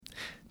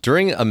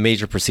During a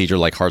major procedure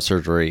like heart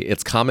surgery,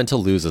 it's common to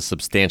lose a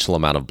substantial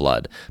amount of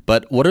blood.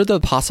 But what are the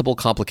possible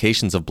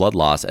complications of blood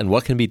loss and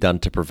what can be done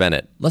to prevent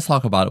it? Let's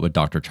talk about it with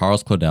Dr.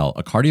 Charles Claudel,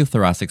 a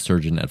cardiothoracic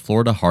surgeon at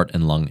Florida Heart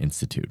and Lung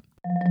Institute.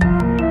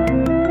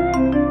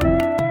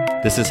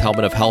 This is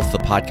Helmet of Health, the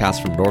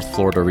podcast from North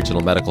Florida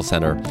Regional Medical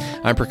Center.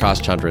 I'm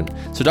Prakash Chandran.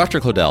 So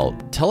Dr. Claudel,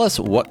 tell us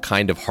what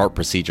kind of heart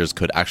procedures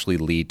could actually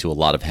lead to a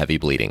lot of heavy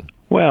bleeding.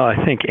 Well,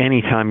 I think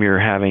anytime you're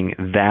having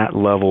that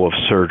level of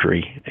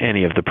surgery,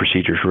 any of the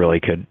procedures really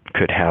could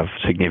have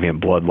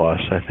significant blood loss.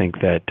 I think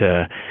that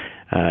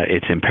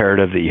it's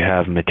imperative that you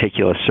have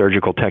meticulous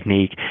surgical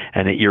technique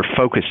and that you're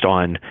focused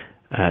on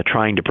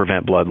trying to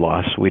prevent blood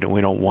loss. We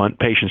don't want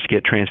patients to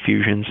get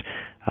transfusions.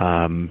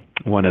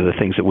 One of the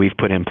things that we've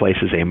put in place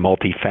is a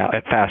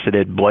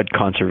multifaceted blood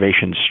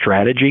conservation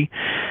strategy,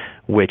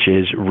 which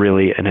is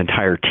really an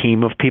entire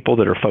team of people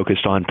that are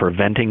focused on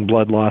preventing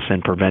blood loss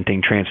and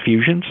preventing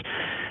transfusions.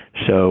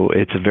 So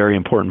it's a very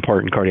important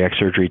part in cardiac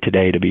surgery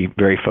today to be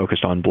very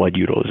focused on blood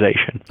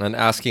utilization. And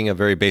asking a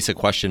very basic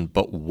question,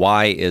 but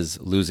why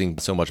is losing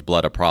so much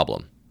blood a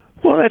problem?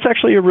 Well, that's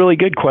actually a really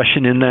good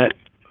question in that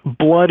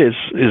blood is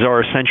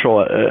our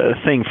essential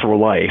thing for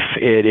life.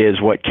 It is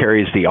what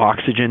carries the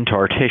oxygen to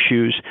our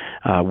tissues.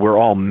 We're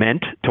all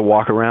meant to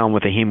walk around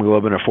with a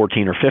hemoglobin of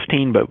 14 or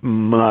 15, but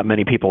not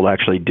many people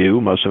actually do.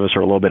 Most of us are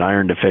a little bit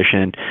iron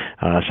deficient.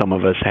 Some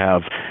of us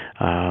have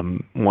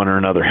one or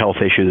another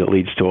health issue that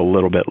leads to a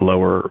little bit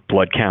lower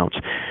blood counts.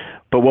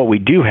 But what we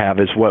do have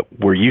is what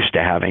we're used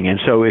to having. And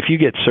so if you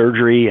get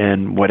surgery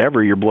and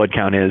whatever your blood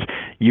count is,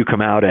 you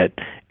come out at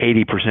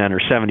 80% or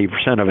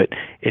 70% of it,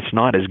 it's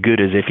not as good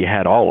as if you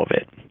had all of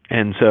it.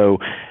 And so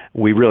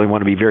we really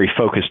want to be very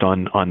focused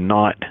on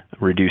not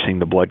reducing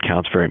the blood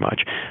counts very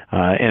much.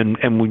 And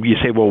when you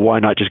say, well, why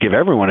not just give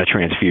everyone a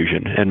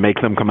transfusion and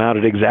make them come out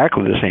at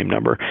exactly the same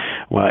number?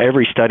 Well,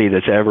 every study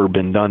that's ever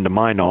been done, to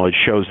my knowledge,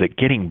 shows that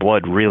getting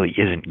blood really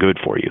isn't good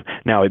for you.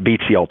 Now, it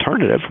beats the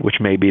alternative, which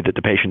may be that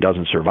the patient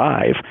doesn't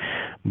survive.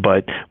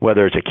 But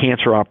whether it's a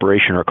cancer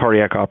operation or a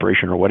cardiac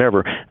operation or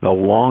whatever, the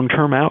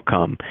long-term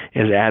outcome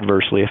is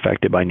adversely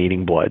affected by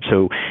needing blood.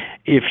 So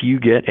if you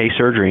get a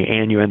surgery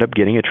and you end up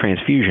getting a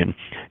transfusion,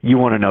 you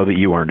want to know that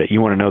you earned it.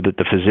 You want to know that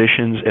the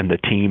physicians and the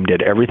team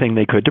did everything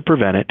they could to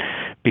prevent it,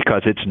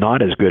 because it's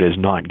not as good as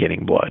not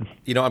getting blood.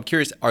 You know, I'm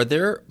curious, are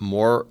there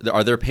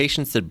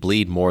patients that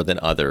bleed more than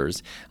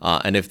others?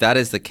 And if that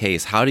is the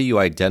case, how do you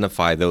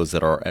identify those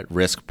that are at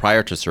risk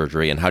prior to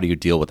surgery, and how do you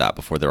deal with that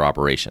before their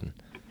operation?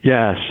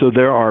 Yeah, so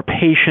there are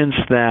patients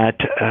that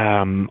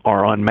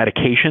are on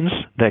medications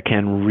that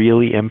can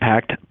really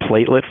impact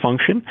platelet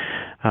function.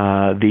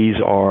 These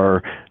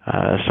are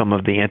some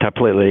of the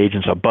antiplatelet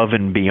agents above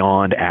and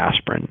beyond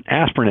aspirin.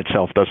 Aspirin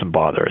itself doesn't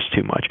bother us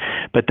too much.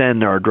 But then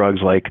there are drugs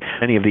like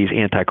any of these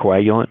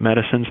anticoagulant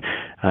medicines.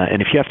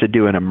 And if you have to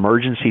do an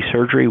emergency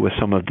surgery with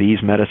some of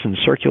these medicines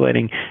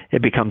circulating,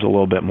 it becomes a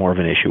little bit more of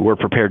an issue. We're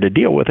prepared to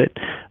deal with it,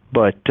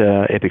 but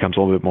it becomes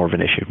a little bit more of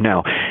an issue.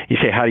 Now, you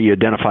say, how do you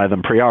identify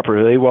them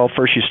preoperatively? Well,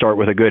 first you start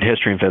with a good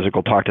history and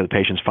physical, talk to the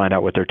patients, find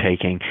out what they're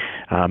taking.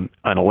 On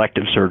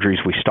elective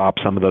surgeries, we stop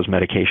some of those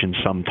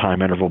medications some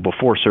time interval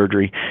before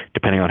surgery,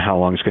 depending on how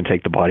long it's going to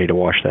take the body to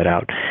wash that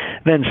out.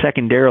 Then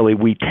secondarily,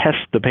 we test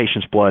the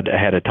patient's blood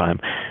ahead of time.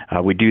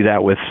 We do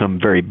that with some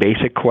very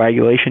basic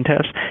coagulation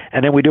tests,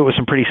 and then we do it with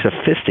some pretty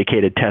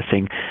sophisticated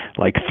testing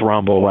like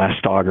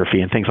thromboelastography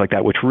and things like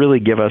that, which really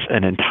give us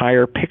an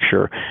entire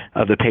picture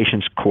of the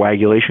patient's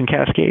coagulation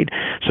cascade,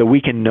 so we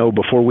can know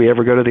before we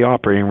ever go to the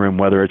operating room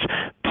whether it's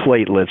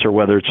platelets or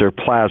whether it's their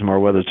plasma or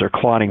whether it's their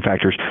clotting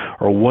factors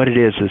or what it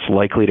is that's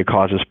likely to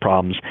cause us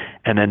problems,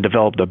 and then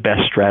develop the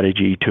best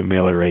strategy to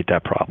ameliorate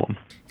that problem.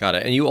 Got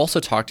it. And you also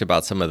talked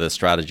about some of the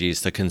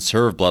strategies to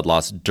conserve blood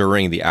loss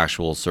during the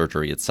actual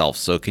surgery itself.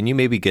 So can you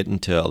maybe get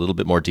into a little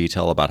bit more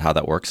detail about how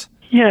that works?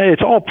 Yeah,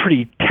 it's all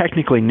pretty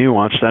technically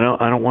nuanced.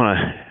 I don't want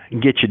to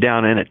get you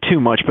down in it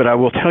too much, but I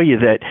will tell you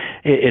that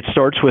it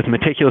starts with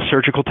meticulous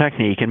surgical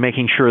technique and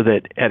making sure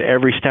that at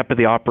every step of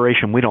the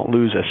operation we don't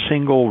lose a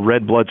single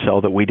red blood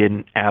cell that we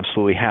didn't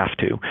absolutely have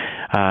to.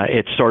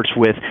 It starts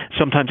with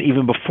sometimes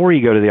even before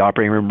you go to the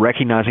operating room,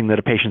 recognizing that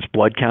a patient's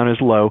blood count is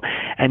low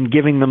and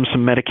giving them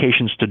some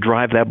medications to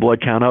drive that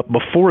blood count up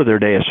before their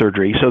day of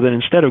surgery, so that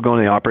instead of going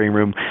to the operating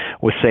room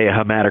with, say, a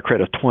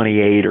hematocrit of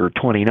 28 or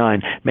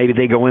 29, maybe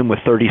they go in with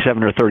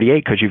 37 or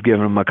 38 because you've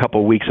given them a couple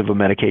of weeks of a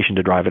medication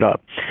to drive it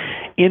up.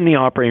 In the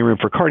operating room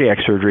for cardiac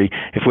surgery,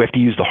 if we have to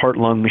use the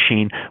heart-lung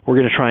machine, we're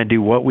going to try and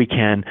do what we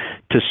can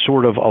to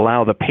sort of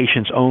allow the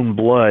patient's own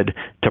blood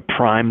to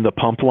prime the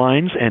pump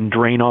lines and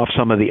drain off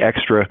some of the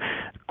extra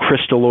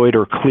crystalloid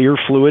or clear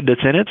fluid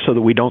that's in it so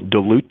that we don't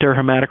dilute their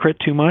hematocrit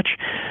too much.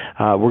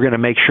 We're going to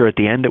make sure at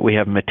the end that we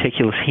have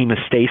meticulous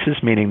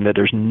hemostasis, meaning that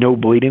there's no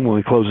bleeding when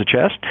we close the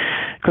chest,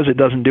 because it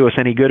doesn't do us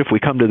any good if we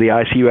come to the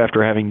ICU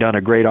after having done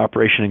a great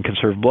operation and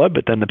conserve blood,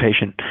 but then the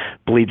patient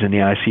bleeds in the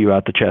ICU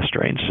out the chest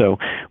drain. So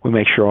we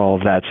make sure all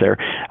of that's there.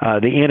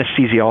 The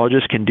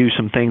anesthesiologist can do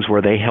some things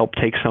where they help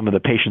take some of the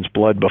patient's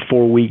blood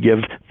before we give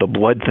the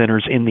blood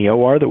thinners in the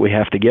OR that we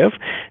have to give,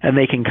 and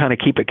they can kind of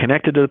keep it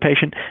connected to the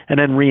patient and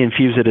then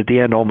reinfuse it at the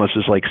end almost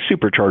as like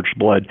supercharged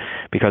blood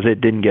because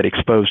it didn't get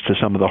exposed to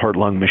some of the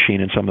heart-lung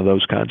machine and some of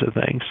those kinds of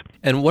things.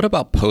 And what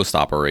about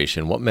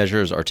post-operation? What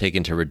measures are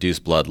taken to reduce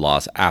blood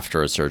loss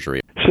after a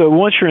surgery? So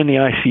once you're in the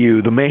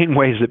ICU, the main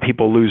ways that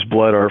people lose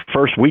blood are,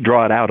 first, we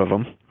draw it out of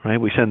them. Right,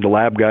 we send the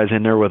lab guys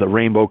in there with a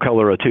rainbow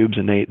color of tubes,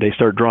 and they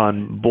start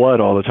drawing blood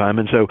all the time.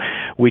 And so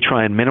we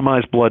try and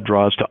minimize blood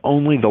draws to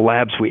only the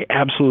labs we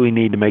absolutely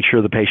need to make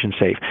sure the patient's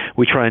safe.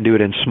 We try and do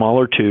it in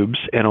smaller tubes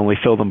and only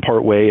fill them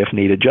part way if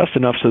needed, just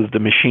enough so that the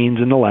machines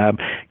in the lab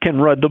can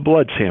run the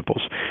blood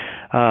samples.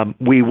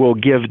 We will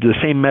give the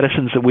same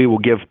medicines that we will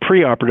give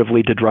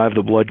preoperatively to drive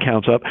the blood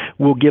counts up.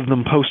 We'll give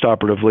them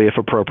postoperatively if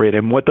appropriate.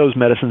 And what those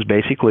medicines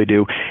basically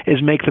do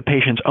is make the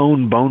patient's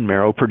own bone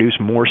marrow produce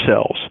more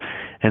cells.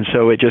 And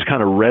so it just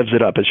kind of revs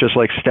it up. It's just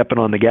like stepping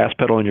on the gas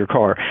pedal in your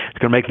car. It's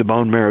going to make the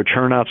bone marrow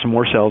churn out some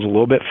more cells a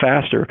little bit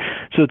faster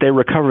so that they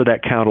recover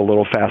that count a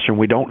little faster and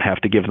we don't have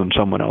to give them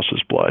someone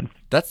else's blood.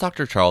 That's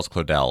Dr. Charles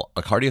Claudel,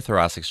 a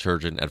cardiothoracic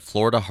surgeon at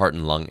Florida Heart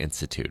and Lung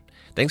Institute.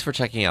 Thanks for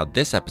checking out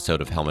this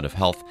episode of Helmet of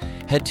Health.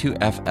 Head to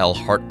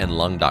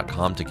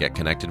flheartandlung.com to get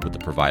connected with the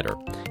provider.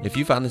 If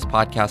you found this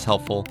podcast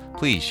helpful,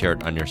 please share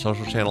it on your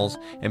social channels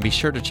and be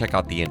sure to check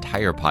out the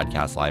entire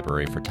podcast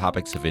library for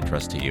topics of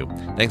interest to you.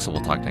 Thanks, and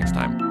we'll talk next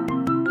time.